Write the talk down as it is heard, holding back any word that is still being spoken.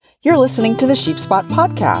You're listening to the Sheep Spot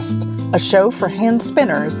Podcast, a show for hand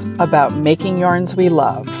spinners about making yarns we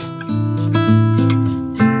love.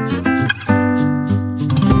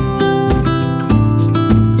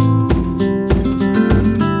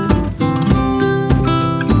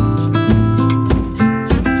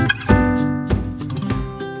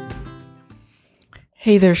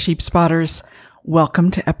 Hey there, Sheep Spotters.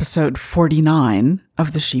 Welcome to episode 49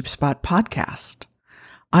 of the Sheep Spot Podcast.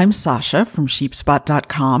 I'm Sasha from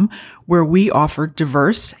sheepspot.com, where we offer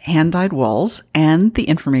diverse hand-dyed wools and the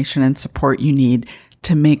information and support you need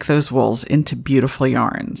to make those wools into beautiful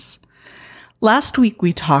yarns. Last week,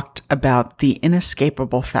 we talked about the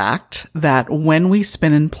inescapable fact that when we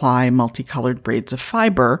spin and ply multicolored braids of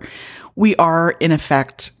fiber, we are, in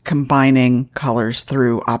effect, combining colors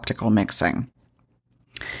through optical mixing.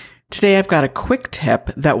 Today, I've got a quick tip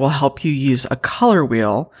that will help you use a color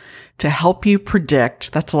wheel to help you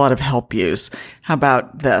predict. That's a lot of help use. How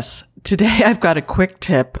about this? Today, I've got a quick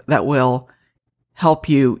tip that will help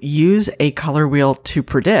you use a color wheel to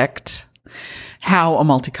predict how a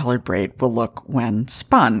multicolored braid will look when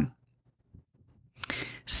spun.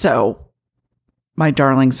 So, my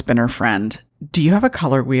darling spinner friend, do you have a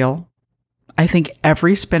color wheel? I think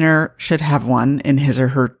every spinner should have one in his or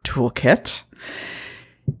her toolkit.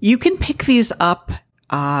 You can pick these up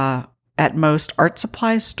at most art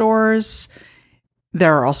supply stores.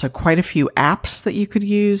 There are also quite a few apps that you could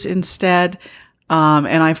use instead.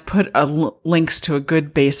 And I've put links to a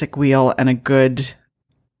good basic wheel and a good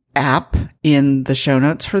app in the show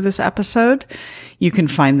notes for this episode. You can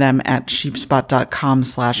find them at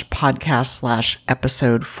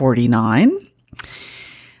sheepspot.com/podcast/episode 49.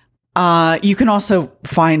 You can also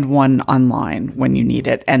find one online when you need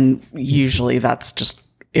it. And usually that's just,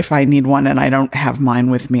 if I need one and I don't have mine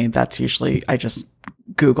with me, that's usually, I just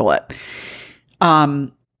Google it.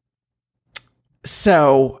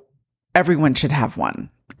 So everyone should have one,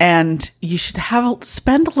 and you should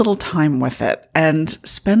spend a little time with it and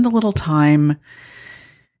spend a little time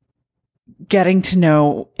getting to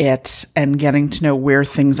know it and getting to know where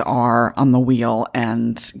things are on the wheel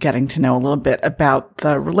and getting to know a little bit about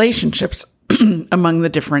the relationships among the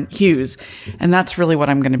different hues. And that's really what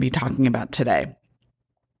I'm going to be talking about today.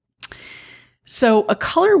 So a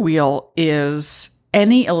color wheel is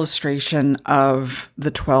any illustration of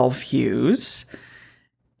the 12 hues.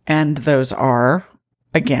 And those are,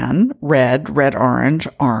 again, red, red-orange,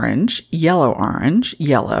 orange, yellow-orange,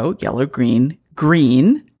 yellow, yellow-green,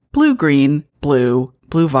 green, blue-green, blue,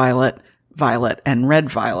 blue-violet, violet, and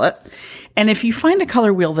red-violet. And if you find a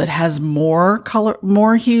color wheel that has more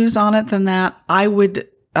hues on it than that, I would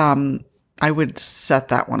set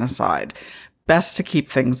that one aside. Best to keep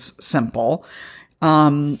things simple.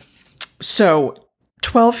 So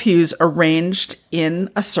 12 hues arranged in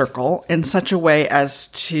a circle in such a way as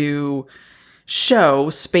to show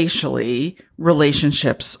spatially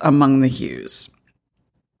relationships among the hues.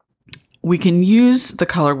 We can use the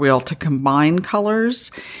color wheel to combine colors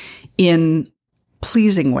in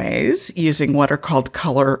pleasing ways using what are called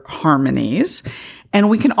color harmonies. And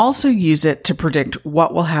we can also use it to predict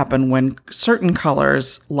what will happen when certain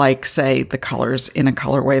colors, like, say, the colors in a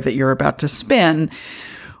colorway that you're about to spin,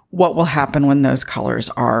 what will happen when those colors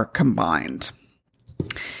are combined.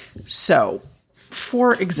 So,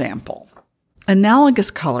 for example, analogous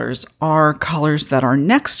colors are colors that are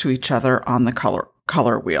next to each other on the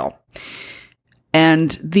color wheel.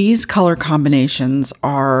 And these color combinations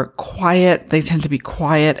are quiet. They tend to be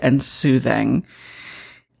quiet and soothing.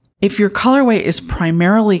 If your colorway is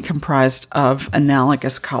primarily comprised of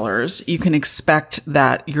analogous colors, you can expect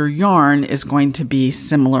that your yarn is going to be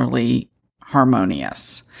similarly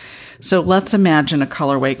harmonious. So let's imagine a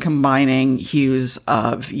colorway combining hues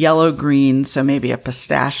of yellow green, so maybe a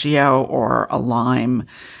pistachio or a lime,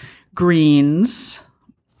 greens,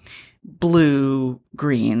 blue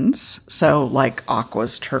greens, so like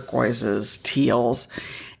aquas, turquoises, teals,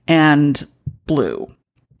 and blue.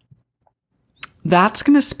 That's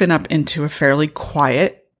going to spin up into a fairly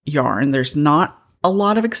quiet yarn. There's not a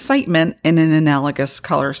lot of excitement in an analogous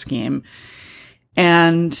color scheme.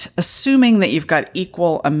 And assuming that you've got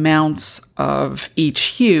equal amounts of each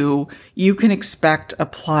hue, you can expect a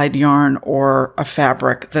plied yarn or a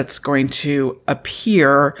fabric that's going to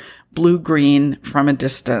appear blue-green from a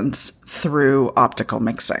distance through optical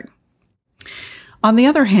mixing. On the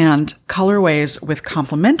other hand, colorways with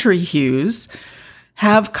complementary hues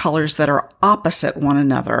have colors that are opposite one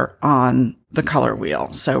another on the color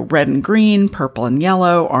wheel. So red and green, purple and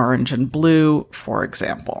yellow, orange and blue, for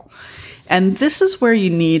example. And this is where you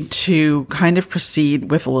need to kind of proceed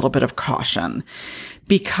with a little bit of caution,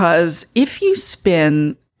 because if you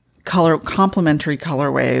spin complementary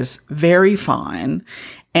colorways very fine.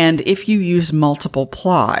 And if you use multiple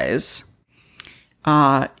plies,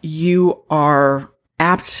 you are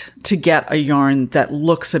apt to get a yarn that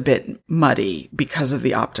looks a bit muddy because of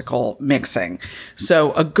the optical mixing.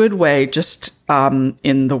 So a good way, just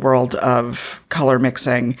in the world of color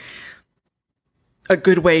mixing, a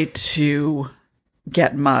good way to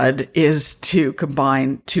get mud is to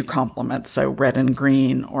combine two complements, so red and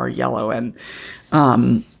green or yellow and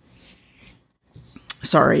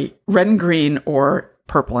red and green or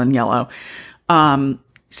purple and yellow.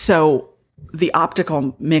 So the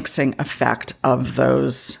optical mixing effect of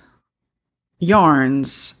those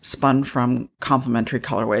yarns spun from complementary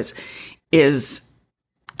colorways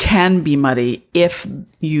can be muddy if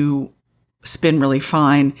you spin really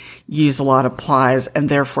fine, use a lot of plies, and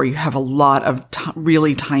therefore you have a lot of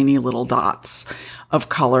really tiny little dots of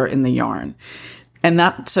color in the yarn. And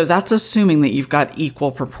so that's assuming that you've got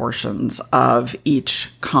equal proportions of each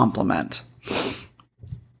complement.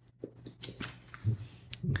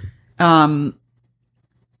 On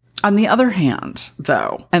the other hand,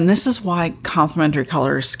 though, and this is why complementary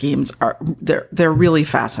color schemes they're really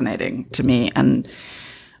fascinating to me, and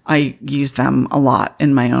I use them a lot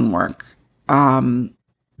in my own work.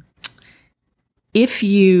 If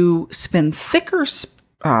you spin thicker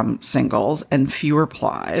singles and fewer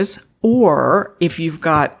plies, or if you've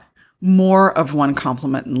got more of one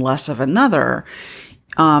complement and less of another,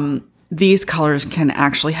 these colors can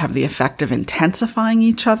actually have the effect of intensifying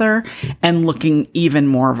each other and looking even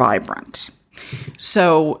more vibrant.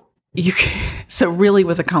 So really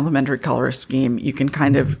with a complementary color scheme, you can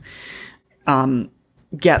kind of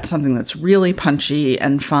get something that's really punchy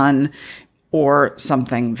and fun, or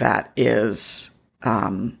something that is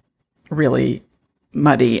really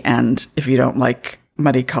muddy, and if you don't like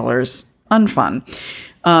muddy colors, unfun.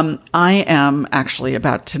 I am actually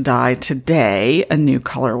about to dye today a new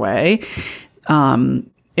colorway.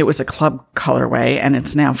 It was a club colorway, and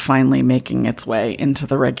it's now finally making its way into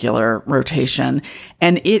the regular rotation.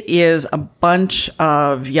 And it is a bunch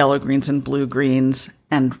of yellow greens and blue greens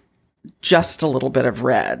and just a little bit of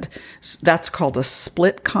red. That's called a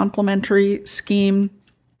split complementary scheme.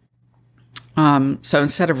 So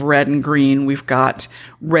instead of red and green, we've got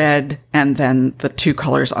red and then the two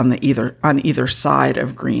colors on either side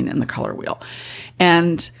of green in the color wheel.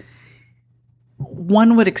 And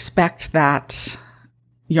one would expect that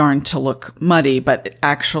yarn to look muddy, but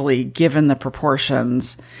actually, given the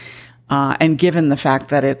proportions, and given the fact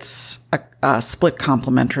that it's a split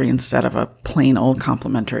complementary instead of a plain old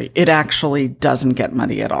complementary, it actually doesn't get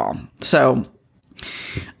muddy at all. So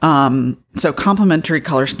complementary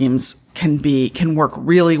color schemes can work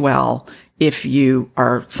really well if you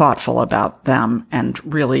are thoughtful about them and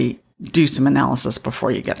really do some analysis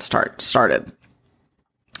before you get started.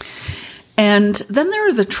 And then there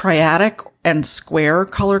are the triadic and square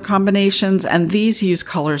color combinations, and these use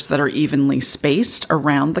colors that are evenly spaced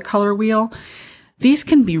around the color wheel. These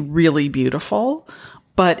can be really beautiful,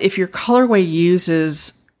 but if your colorway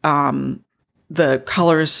uses the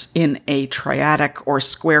colors in a triadic or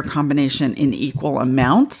square combination in equal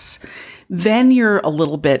amounts, then you're a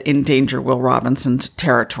little bit in Danger Will Robinson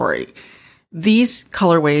territory. These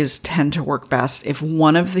colorways tend to work best if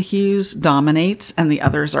one of the hues dominates and the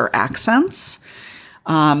others are accents.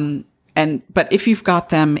 But if you've got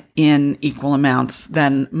them in equal amounts,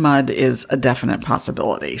 then mud is a definite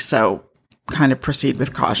possibility. So kind of proceed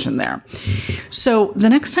with caution there. So the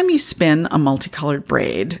next time you spin a multicolored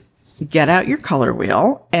braid, get out your color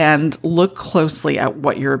wheel and look closely at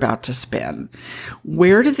what you're about to spin.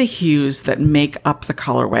 Where do the hues that make up the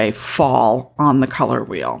colorway fall on the color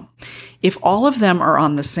wheel? If all of them are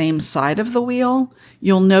on the same side of the wheel,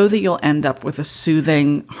 you'll know that you'll end up with a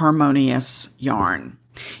soothing, harmonious yarn.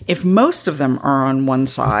 If most of them are on one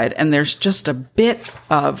side and there's just a bit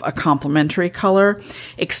of a complementary color,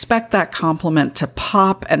 expect that complement to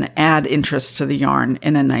pop and add interest to the yarn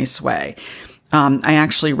in a nice way. I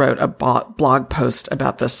actually wrote a blog post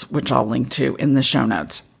about this, which I'll link to in the show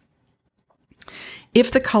notes.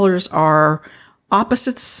 If the colors are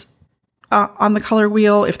opposites on the color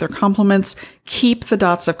wheel, if they're complements, keep the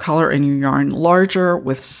dots of color in your yarn larger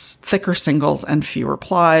with thicker singles and fewer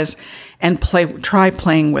plies, and try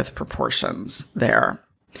playing with proportions there.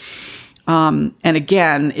 And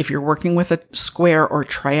again, if you're working with a square or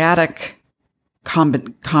triadic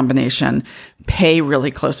combination, pay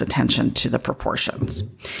really close attention to the proportions.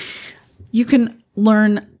 You can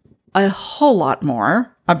learn a whole lot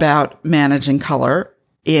more about managing color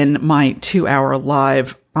in my 2-hour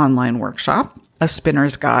live online workshop,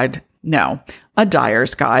 A A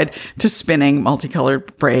Dyer's Guide to Spinning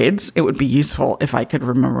Multicolored Braids. It would be useful if I could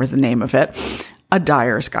remember the name of it. A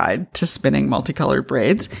Dyer's Guide to Spinning Multicolored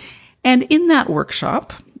Braids. And in that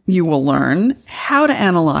workshop, you will learn how to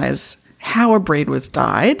analyze how a braid was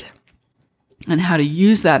dyed and how to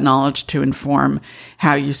use that knowledge to inform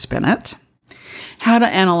how you spin it, how to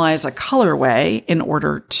analyze a colorway in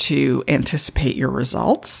order to anticipate your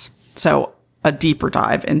results. So a deeper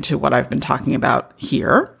dive into what I've been talking about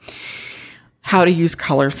here. How to use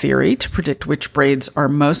color theory to predict which braids are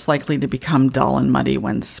most likely to become dull and muddy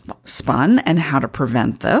when spun, and how to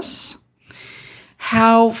prevent this.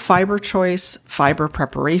 How fiber choice, fiber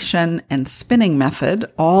preparation, and spinning method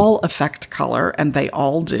all affect color, and they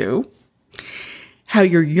all do. How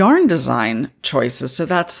your yarn design choices, so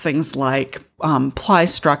that's things like ply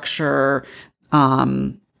structure,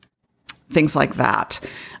 things like that.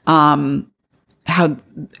 And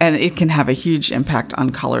it can have a huge impact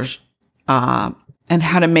on colors, and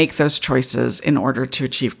how to make those choices in order to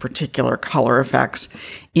achieve particular color effects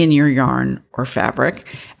in your yarn or fabric.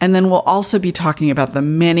 And then we'll also be talking about the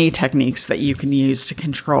many techniques that you can use to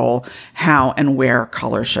control how and where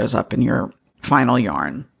color shows up in your final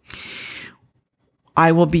yarn.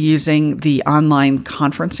 I will be using the online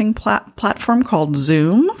conferencing platform called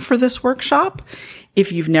Zoom for this workshop.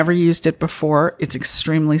 If you've never used it before, it's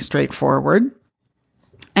extremely straightforward.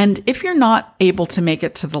 And if you're not able to make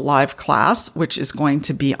it to the live class, which is going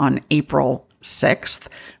to be on April 6th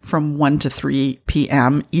from 1 to 3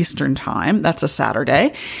 p.m. Eastern Time, that's a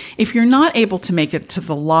Saturday. If you're not able to make it to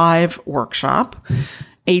the live workshop,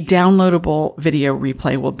 a downloadable video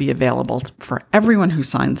replay will be available for everyone who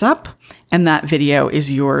signs up, and that video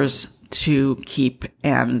is yours to keep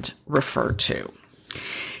and refer to.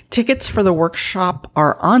 Tickets for the workshop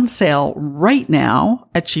are on sale right now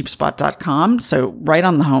at cheapspot.com, so right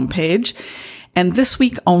on the homepage. And this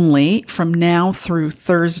week only, from now through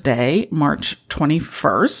Thursday, March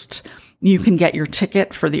 21st, you can get your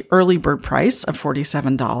ticket for the early bird price of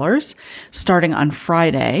 $47. Starting on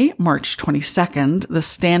Friday, March 22nd, the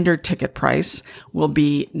standard ticket price will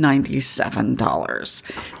be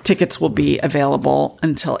 $97. Tickets will be available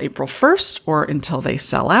until April 1st or until they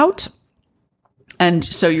sell out. And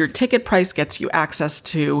so your ticket price gets you access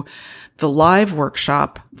to the live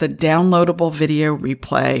workshop, the downloadable video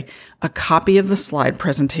replay, a copy of the slide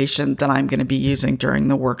presentation that I'm going to be using during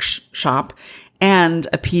the workshop, and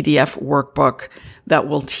a PDF workbook that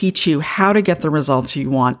will teach you how to get the results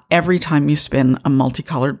you want every time you spin a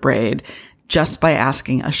multicolored braid just by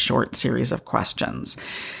asking a short series of questions.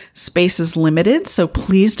 Space is limited, so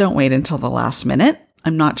please don't wait until the last minute.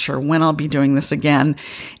 I'm not sure when I'll be doing this again,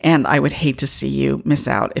 and I would hate to see you miss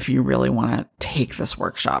out if you really want to take this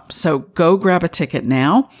workshop. So go grab a ticket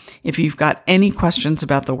now. If you've got any questions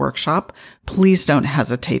about the workshop, please don't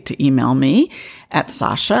hesitate to email me at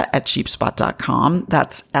Sasha@cheapspot.com.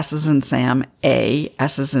 That's S as in Sam, A,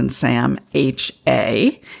 S as in Sam,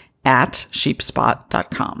 H-A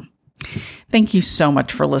 @sheepspot.com. Thank you so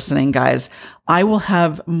much for listening, guys. I will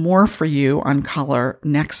have more for you on color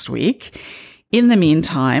next week. In the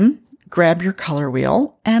meantime, grab your color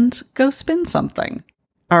wheel and go spin something.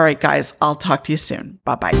 All right, guys, I'll talk to you soon.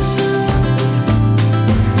 Bye-bye.